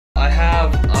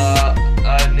have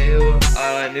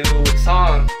a new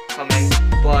song coming,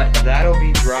 but that'll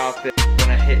be dropping when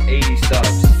I hit 80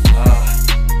 subs.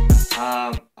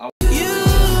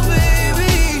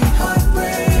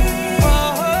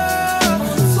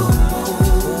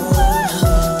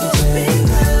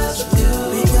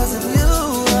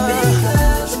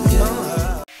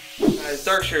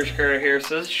 Darkshires Carter here,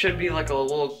 so this should be like a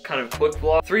little kind of quick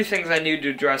vlog. 3 things I need to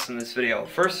address in this video.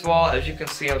 First of all, as you can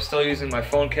see, I'm still using my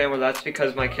phone camera. That's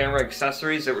because my camera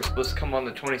accessories that were supposed to come on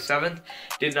the 27th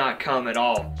did not come at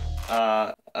all.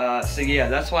 So yeah,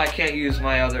 that's why I can't use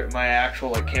my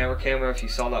actual like camera if you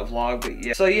saw that vlog. But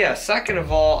yeah, so yeah, second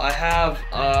of all, I have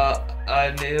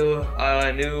a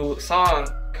new song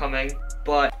coming,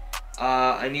 but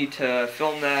I need to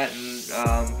film that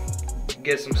and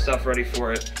get some stuff ready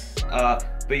for it.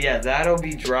 But yeah, that'll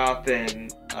be dropping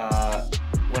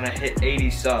when I hit 80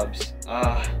 subs.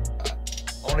 I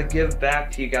want to give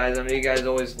back to you guys. I know you guys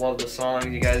always love the songs.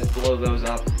 You guys blow those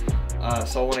up.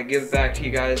 So I want to give back to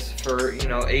you guys for, you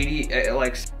know, 80,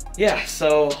 like, yeah,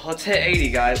 so let's hit 80,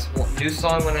 guys. New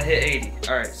song when I hit 80.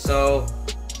 Alright, so,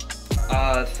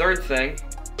 third thing,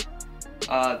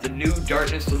 the new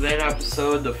Darkness Within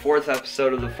episode, the 4th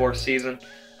episode of the 4th season,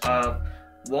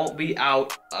 won't be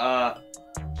out,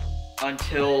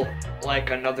 until like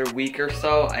another week or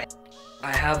so.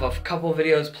 I have a couple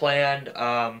videos planned.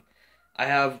 I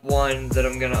have one that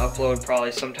I'm gonna upload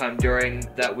probably sometime during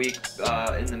that week,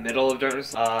 in the middle of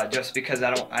Darkness, just because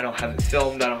I don't have it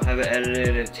filmed, I don't have it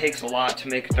edited. It takes a lot to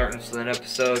make a Darkness Within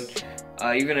episode,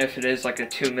 even if it is like a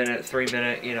 2-minute,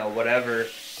 3-minute, you know, whatever,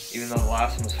 even though the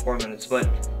last one was 4 minutes, but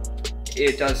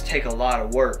it does take a lot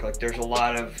of work. Like there's a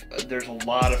lot of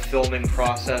filming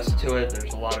process to it.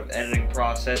 There's a lot of editing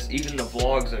process. Even the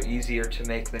vlogs are easier to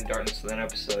make than Darkness Within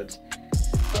episodes.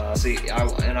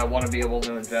 I want to be able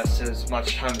to invest as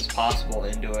much time as possible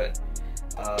into it.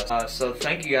 So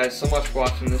thank you guys so much for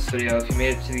watching this video. If you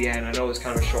made it to the end, I know it was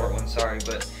kind of a short one, sorry,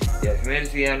 but yeah, if you made it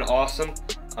to the end, awesome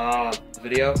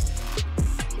video.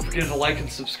 Don't forget to like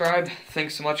and subscribe.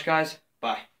 Thanks so much, guys.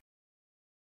 Bye.